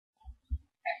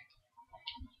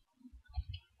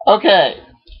Okay,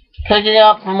 picking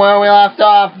up from where we left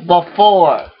off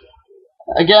before.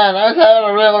 Again, I was having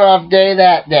a real rough day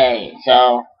that day,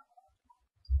 so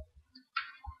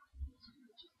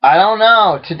I don't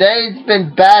know. Today's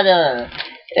been better.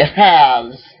 It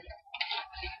has.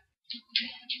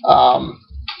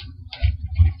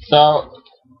 So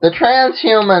the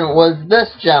transhuman was this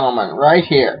gentleman right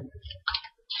here.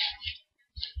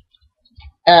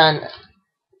 And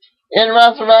in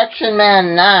Resurrection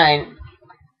Man 9,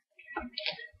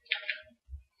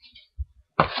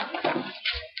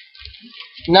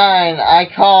 I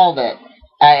called it.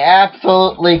 I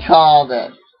absolutely called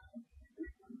it.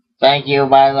 Thank you,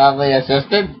 my lovely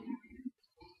assistant.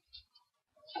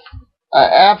 I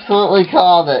absolutely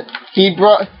called it. He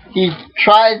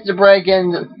tries to break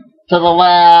into the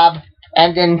lab,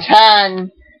 and in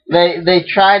 10, they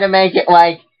try to make it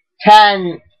like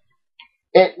 10,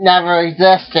 it never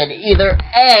existed. Either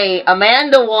A,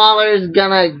 Amanda Waller's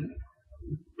gonna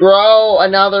grow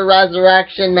another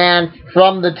Resurrection Man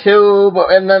from the tube,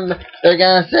 and then they're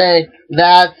gonna say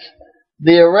that's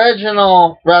the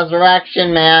original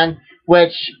Resurrection Man,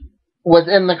 which was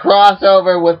in the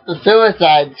crossover with the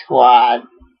Suicide Squad.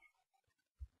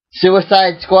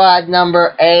 Suicide Squad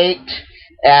number 8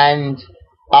 and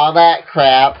all that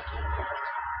crap.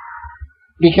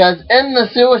 Because in the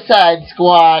Suicide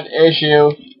Squad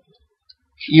issue,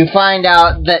 you find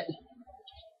out that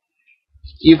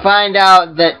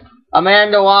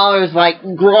Amanda Waller's like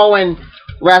growing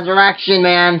Resurrection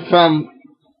Man from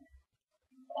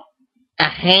a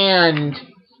hand,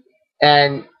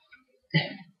 and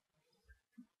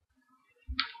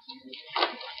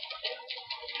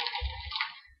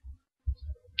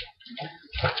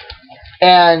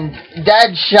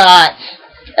Deadshot,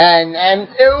 and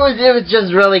it was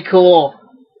just really cool.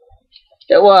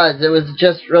 It was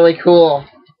just really cool.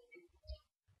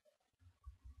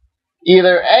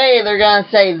 Either A, they're gonna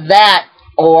say that,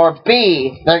 or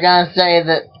B, they're gonna say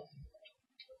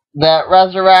that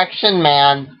Resurrection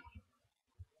Man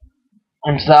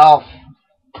himself,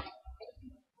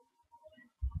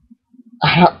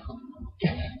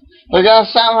 they're gonna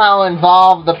somehow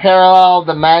involve the parallel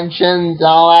dimensions and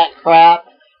all that crap,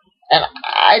 and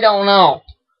I don't know.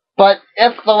 But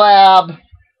if the lab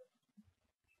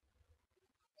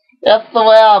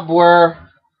were,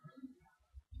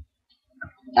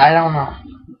 I don't know.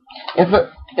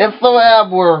 If the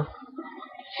lab were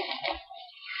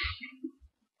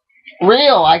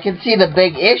real, I could see the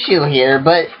big issue here,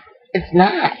 but it's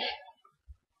not.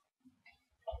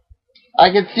 I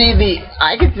could see the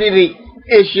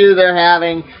issue they're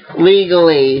having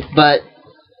legally, but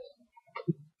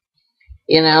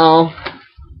you know,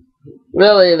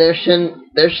 really there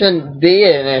shouldn't be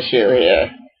an issue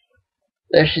here.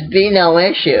 There should be no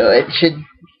issue. It should,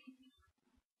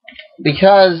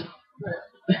 because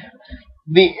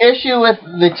the issue with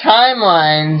the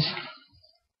timelines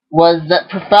was that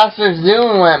Professor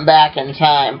Zoom went back in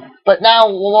time. But now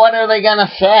what are they gonna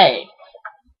say?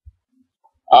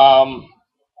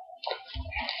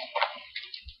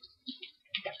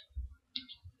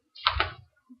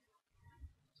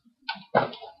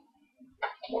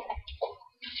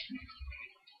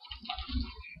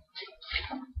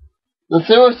 The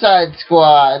Suicide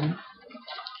Squad,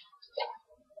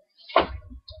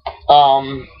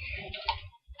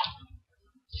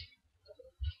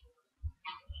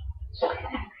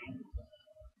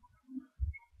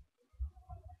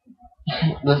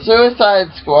 the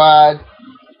Suicide Squad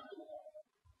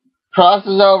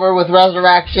crosses over with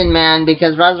Resurrection Man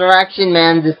because Resurrection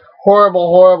Man's this horrible,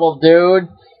 horrible dude,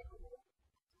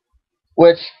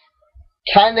 which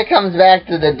kind of comes back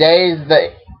to the days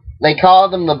that they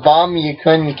called him the bum you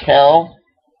couldn't kill.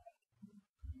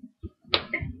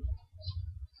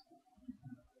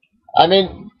 I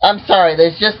mean, I'm sorry,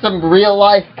 there's just some real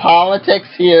life politics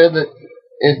here that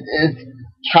is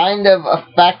kind of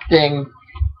affecting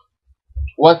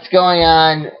what's going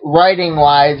on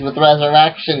writing-wise with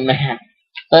Resurrection Man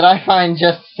that I find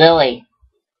just silly.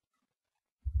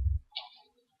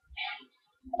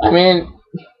 I mean,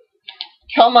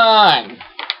 come on.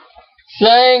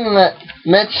 Saying that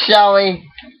Mitch Shelley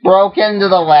broke into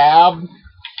the lab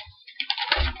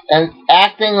and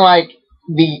acting like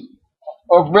the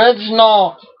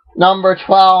original number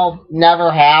 12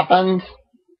 never happened.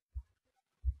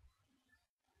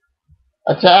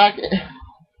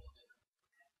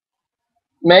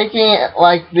 Making it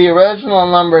like the original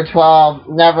number 12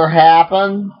 never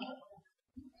happened.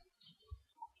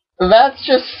 That's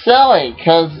just silly,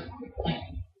 because,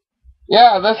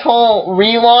 yeah, this whole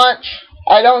relaunch,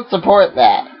 I don't support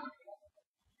that.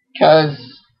 Because,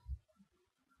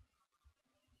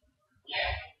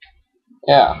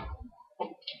 yeah.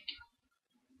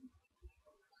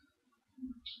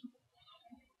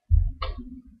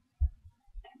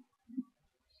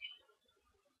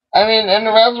 I mean, in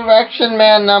Resurrection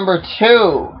Man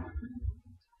 #2.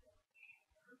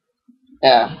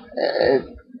 Yeah.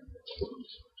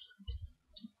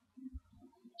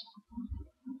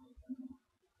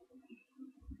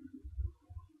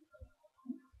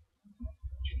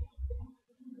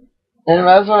 In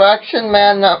Resurrection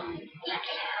Man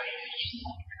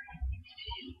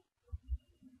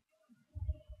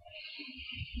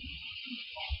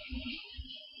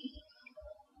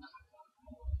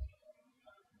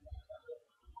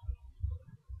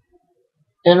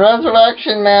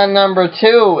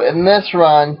 #2 in this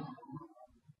run.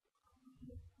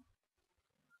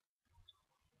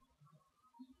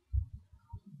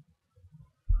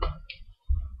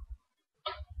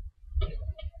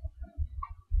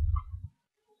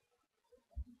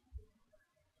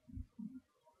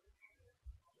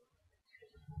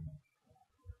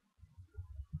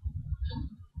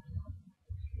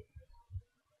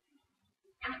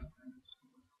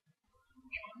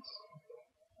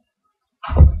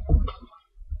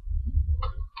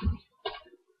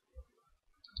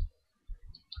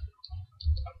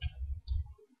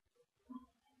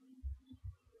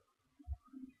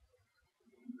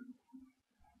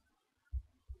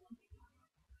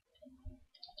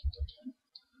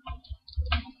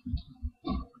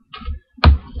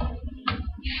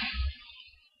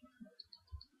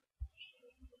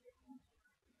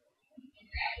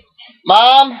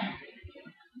 Mom,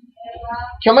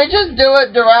 can we just do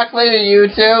it directly to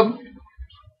YouTube?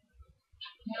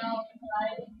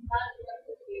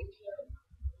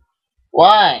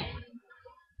 Why?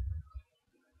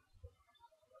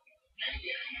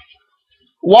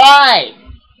 Why?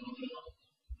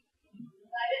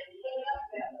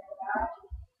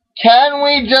 Can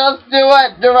we just do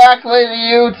it directly to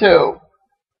YouTube?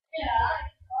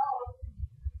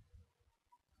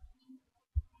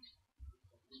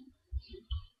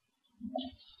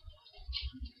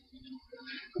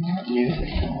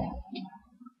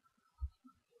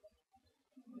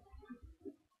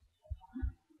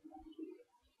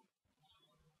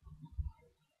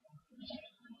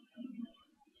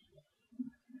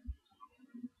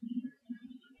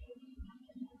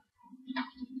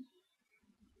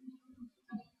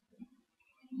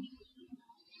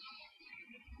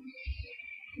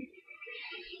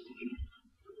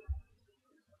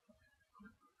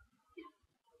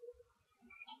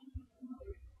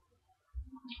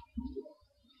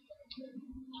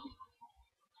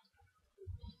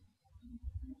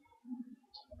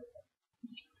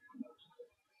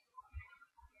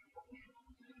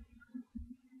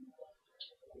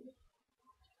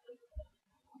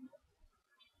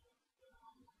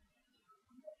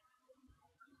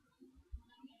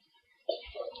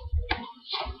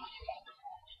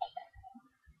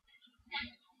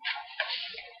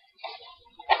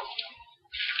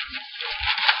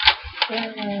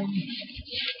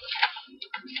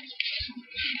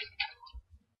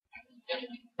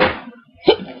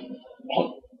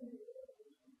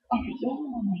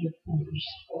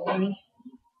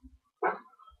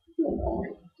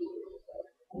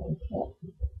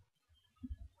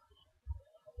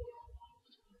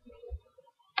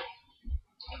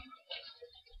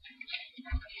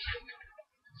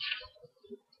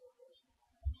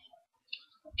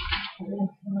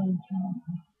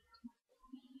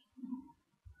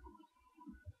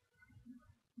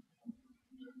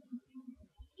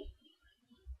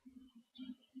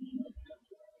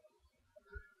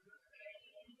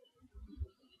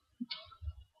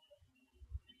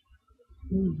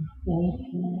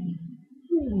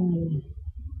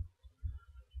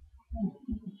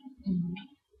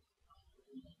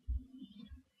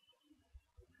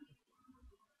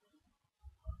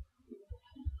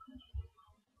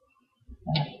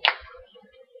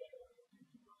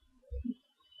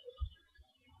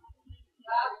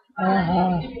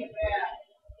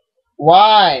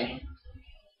 Why?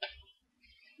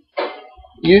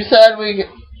 You said we...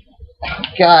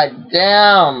 God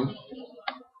damn.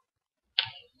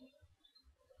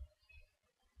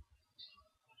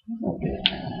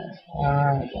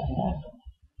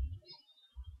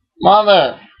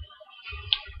 Mother,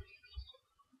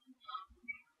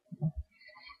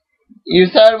 you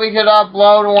said we could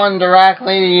upload one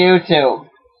directly to YouTube.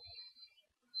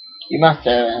 You must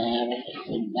have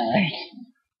nice.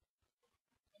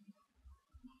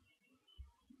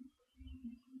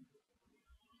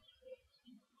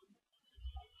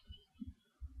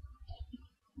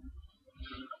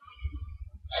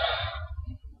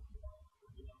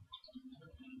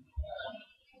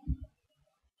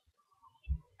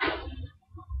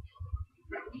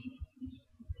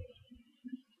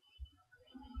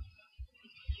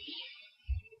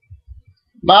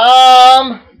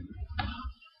 Mom!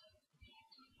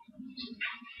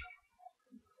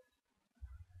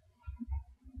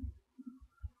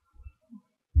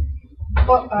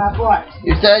 What?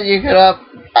 You said you could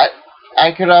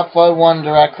I could upload one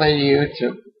directly to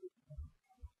YouTube.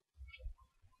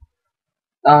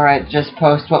 Alright, just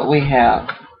post what we have.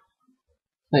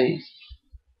 Please.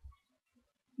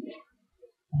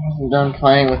 I wasn't done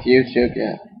playing with YouTube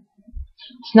yet.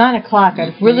 It's 9 o'clock.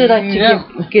 I'd really like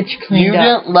to get you cleaned up. You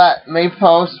didn't let me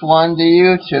post one to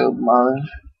YouTube, Mother.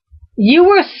 You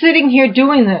were sitting here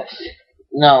doing this.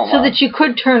 No, so Mom. that you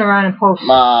could turn around and post.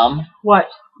 Mom. What?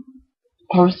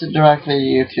 Post it directly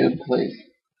to YouTube, please.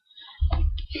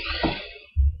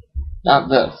 Not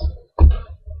this.